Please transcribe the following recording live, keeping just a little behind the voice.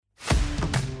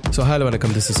So hello,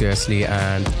 welcome. This is Ashley,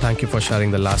 and thank you for sharing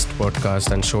the last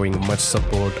podcast and showing much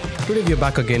support. Today we are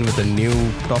back again with a new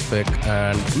topic,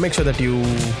 and make sure that you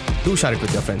do share it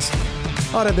with your friends.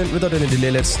 Alright then, without any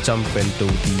delay, let's jump into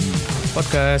the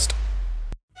podcast.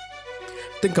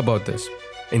 Think about this.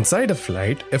 Inside a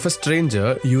flight, if a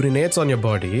stranger urinates on your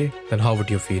body, then how would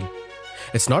you feel?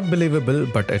 It's not believable,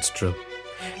 but it's true.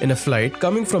 In a flight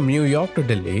coming from New York to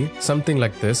Delhi, something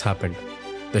like this happened.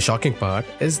 The shocking part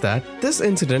is that this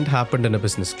incident happened in a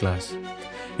business class.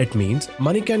 It means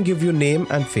money can give you name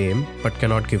and fame, but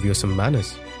cannot give you some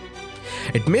manners.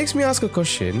 It makes me ask a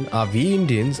question: are we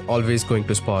Indians always going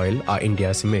to spoil our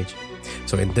India's image?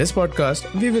 So in this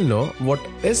podcast, we will know what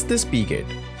is this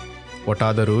P-gate? What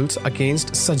are the rules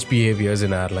against such behaviors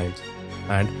in airlines?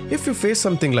 And if you face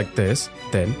something like this,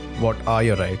 then what are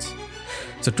your rights?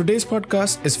 So today's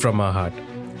podcast is from our heart.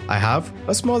 I have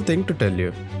a small thing to tell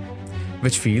you,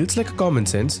 which feels like a common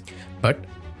sense, but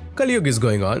Kali Yuga is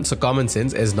going on, so common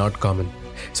sense is not common.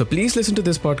 So please listen to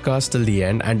this podcast till the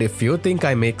end, and if you think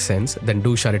I make sense, then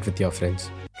do share it with your friends.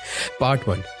 Part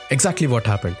 1. Exactly what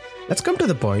happened. Let's come to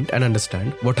the point and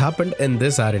understand what happened in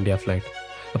this Air India flight.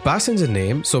 A passenger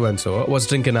named so-and-so was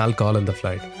drinking alcohol in the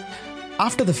flight.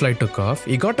 After the flight took off,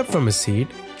 he got up from his seat,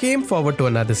 came forward to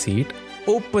another seat,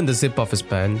 opened the zip of his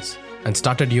pants, and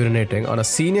started urinating on a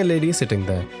senior lady sitting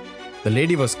there. The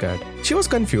lady was scared. She was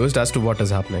confused as to what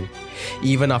is happening.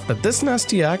 Even after this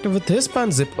nasty act with his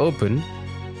pants zip open,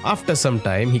 after some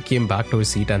time he came back to his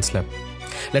seat and slept.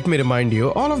 Let me remind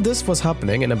you, all of this was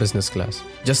happening in a business class.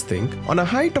 Just think, on a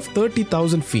height of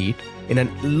 30,000 feet, in a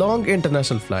long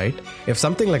international flight, if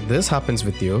something like this happens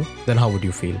with you, then how would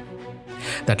you feel?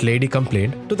 That lady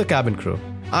complained to the cabin crew,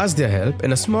 asked their help.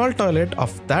 In a small toilet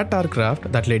of that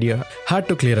aircraft, that lady had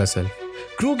to clear herself.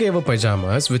 Crew gave her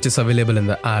pajamas, which is available in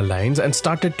the airlines, and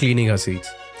started cleaning her seats.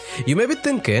 You may be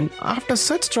thinking, after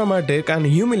such traumatic and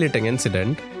humiliating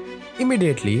incident,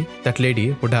 immediately that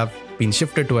lady would have been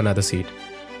shifted to another seat.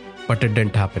 But it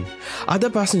didn't happen.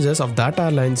 Other passengers of that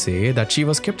airline say that she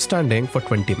was kept standing for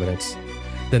 20 minutes.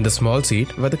 Then the small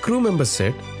seat where the crew members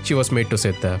sit, she was made to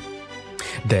sit there.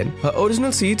 Then her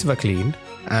original seats were cleaned,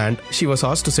 and she was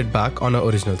asked to sit back on her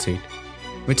original seat,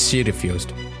 which she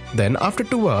refused. Then after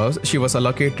 2 hours, she was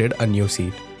allocated a new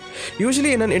seat.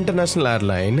 Usually in an international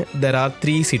airline, there are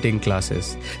 3 seating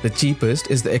classes. The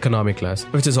cheapest is the economy class,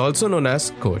 which is also known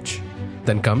as coach.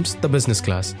 Then comes the business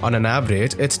class. On an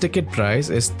average, its ticket price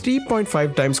is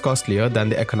 3.5 times costlier than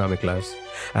the economy class.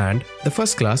 And the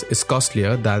first class is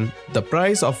costlier than the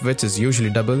price of which is usually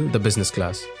double the business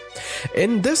class.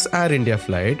 In this Air India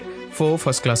flight, 4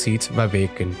 first class seats were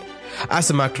vacant. As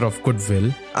a matter of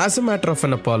goodwill, as a matter of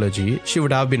an apology, she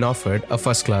would have been offered a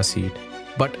first class seat.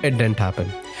 But it didn't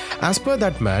happen. As per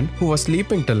that man who was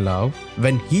sleeping till now,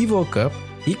 when he woke up,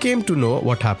 he came to know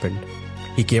what happened.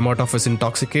 He came out of his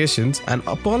intoxications and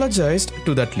apologized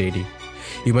to that lady.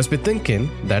 You must be thinking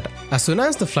that as soon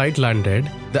as the flight landed,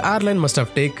 the airline must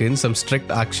have taken some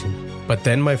strict action. But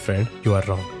then, my friend, you are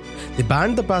wrong. They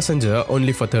banned the passenger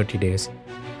only for 30 days.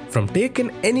 From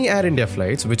taking any Air India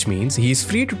flights, which means he is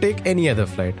free to take any other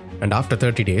flight. And after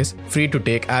 30 days, free to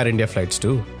take Air India flights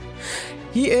too.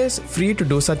 He is free to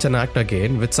do such an act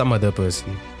again with some other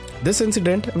person. This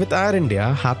incident with Air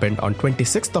India happened on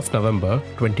 26th of November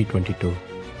 2022.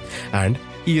 And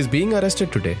he is being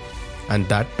arrested today. And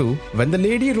that too when the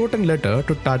lady wrote a letter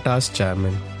to Tata's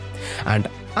chairman and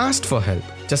asked for help.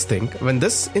 Just think, when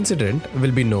this incident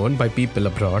will be known by people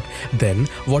abroad, then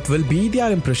what will be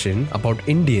their impression about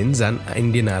Indians and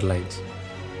Indian Airlines?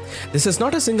 This is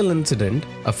not a single incident.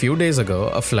 A few days ago,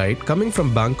 a flight coming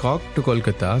from Bangkok to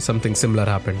Kolkata, something similar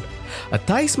happened. A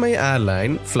Thai Smile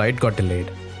airline flight got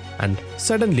delayed, and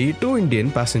suddenly 2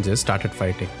 Indian passengers started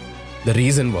fighting. The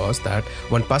reason was that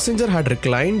one passenger had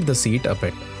reclined the seat a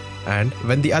bit, and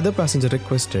when the other passenger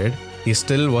requested, he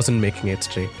still wasn't making it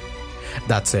straight.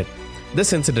 That's it.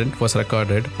 This incident was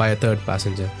recorded by a third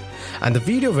passenger, and the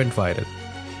video went viral.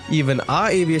 Even our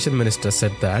aviation minister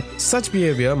said that such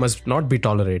behavior must not be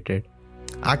tolerated.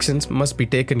 Actions must be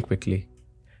taken quickly.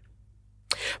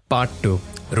 Part 2.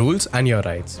 Rules and your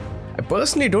rights. I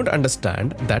personally don't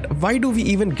understand that why do we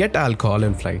even get alcohol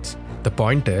in flights? The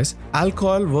point is,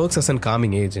 alcohol works as a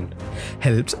calming agent,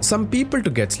 helps some people to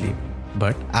get sleep.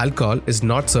 But alcohol is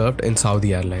not served in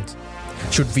Saudi Airlines.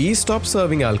 Should we stop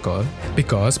serving alcohol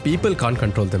because people can't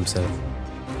control themselves?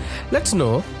 Let's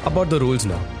know about the rules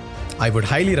now. I would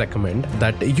highly recommend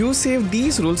that you save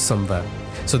these rules somewhere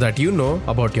so that you know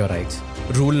about your rights.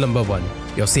 Rule number 1.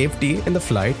 Your safety in the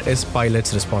flight is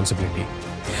pilot's responsibility.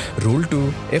 Rule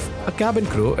 2. If a cabin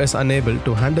crew is unable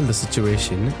to handle the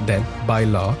situation, then by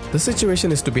law, the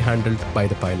situation is to be handled by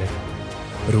the pilot.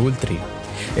 Rule 3.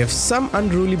 If some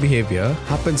unruly behavior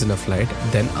happens in a flight,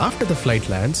 then after the flight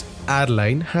lands,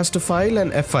 airline has to file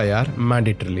an FIR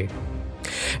mandatorily.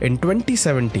 In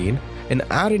 2017, in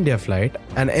Air India flight,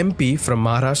 an MP from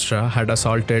Maharashtra had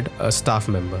assaulted a staff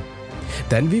member.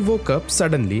 Then we woke up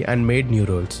suddenly and made new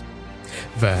rules,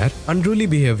 where unruly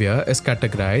behavior is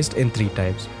categorized in 3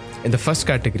 types. In the first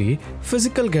category,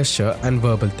 physical gesture and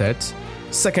verbal threats.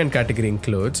 Second category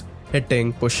includes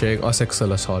hitting, pushing, or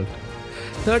sexual assault.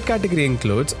 Third category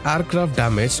includes aircraft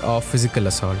damage or physical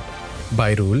assault.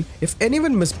 By rule, if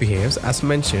anyone misbehaves as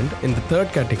mentioned in the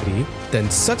third category, then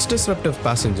such disruptive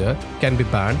passenger can be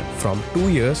banned from 2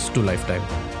 years to lifetime.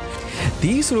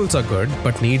 These rules are good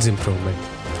but needs improvement,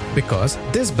 because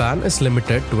this ban is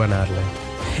limited to an airline.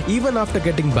 Even after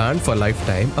getting banned for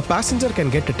lifetime, a passenger can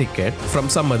get a ticket from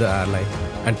some other airline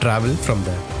and travel from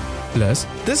there. Plus,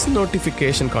 this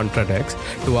notification contradicts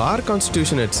to our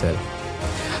constitution itself.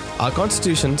 Our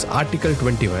constitution's Article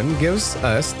 21 gives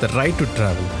us the right to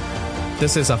travel.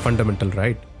 This is our fundamental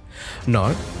right.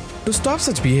 Now, to stop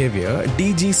such behavior,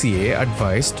 DGCA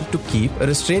advised to keep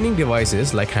restraining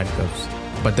devices like handcuffs.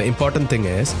 But the important thing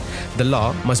is, the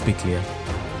law must be clear.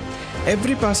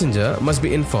 Every passenger must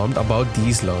be informed about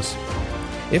these laws.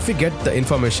 If we get the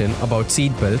information about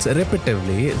seatbelts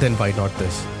repetitively, then why not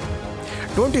this?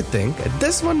 Don't you think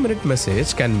this 1-minute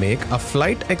message can make a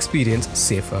flight experience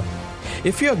safer?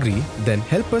 If you agree, then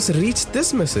help us reach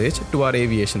this message to our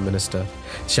aviation minister.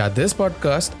 Share this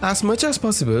podcast as much as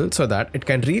possible so that it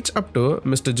can reach up to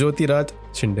Mr. Jyotiraj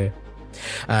Shinde.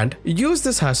 And use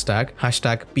this hashtag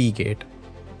 #PGate.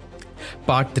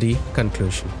 Part 3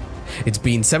 Conclusion. It's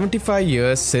been 75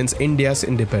 years since India's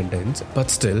independence, but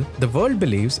still, the world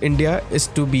believes India is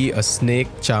to be a snake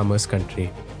charmer's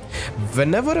country.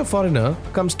 Whenever a foreigner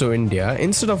comes to India,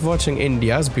 instead of watching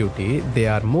India's beauty, they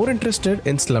are more interested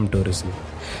in slum tourism.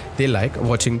 They like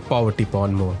watching poverty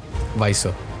porn more. Why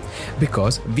so?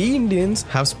 Because we Indians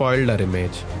have spoiled our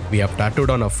image. We have tattooed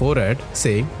on our forehead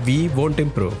saying we won't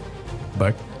improve.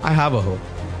 But I have a hope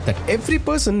that every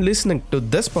person listening to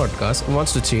this podcast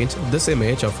wants to change this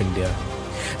image of India.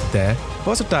 There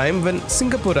was a time when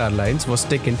Singapore Airlines was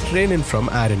taking training from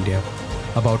Air India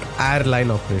about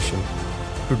airline operation.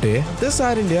 Today, this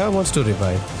Air India wants to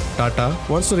revive. Tata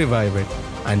wants to revive it.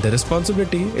 And the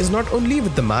responsibility is not only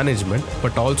with the management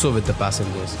but also with the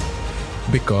passengers.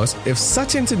 Because if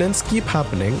such incidents keep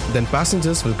happening, then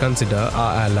passengers will consider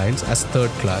our airlines as third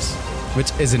class,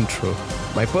 which isn't true.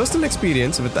 My personal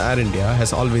experience with Air India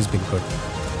has always been good.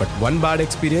 But one bad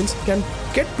experience can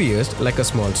get pierced like a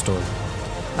small stone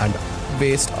and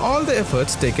waste all the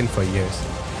efforts taken for years.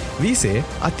 We say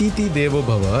Atiti Devo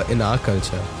Bhava in our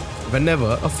culture.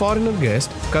 Whenever a foreigner guest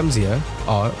comes here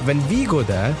or when we go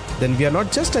there, then we are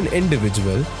not just an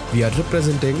individual, we are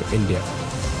representing India.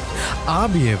 Our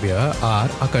behavior are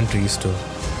our country's too.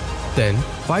 Then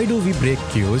why do we break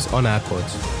queues on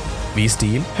airports? We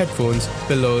steal headphones,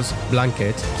 pillows,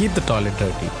 blankets, keep the toilet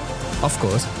dirty. Of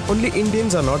course, only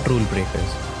Indians are not rule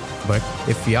breakers. But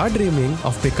if we are dreaming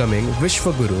of becoming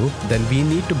Vishwaguru, then we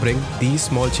need to bring these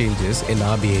small changes in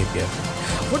our behavior.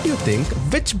 What do you think?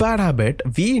 Which bad habit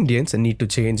we Indians need to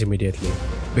change immediately?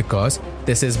 Because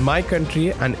this is my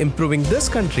country and improving this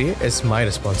country is my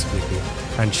responsibility.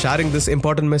 And sharing this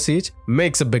important message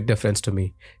makes a big difference to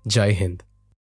me. Jai Hind.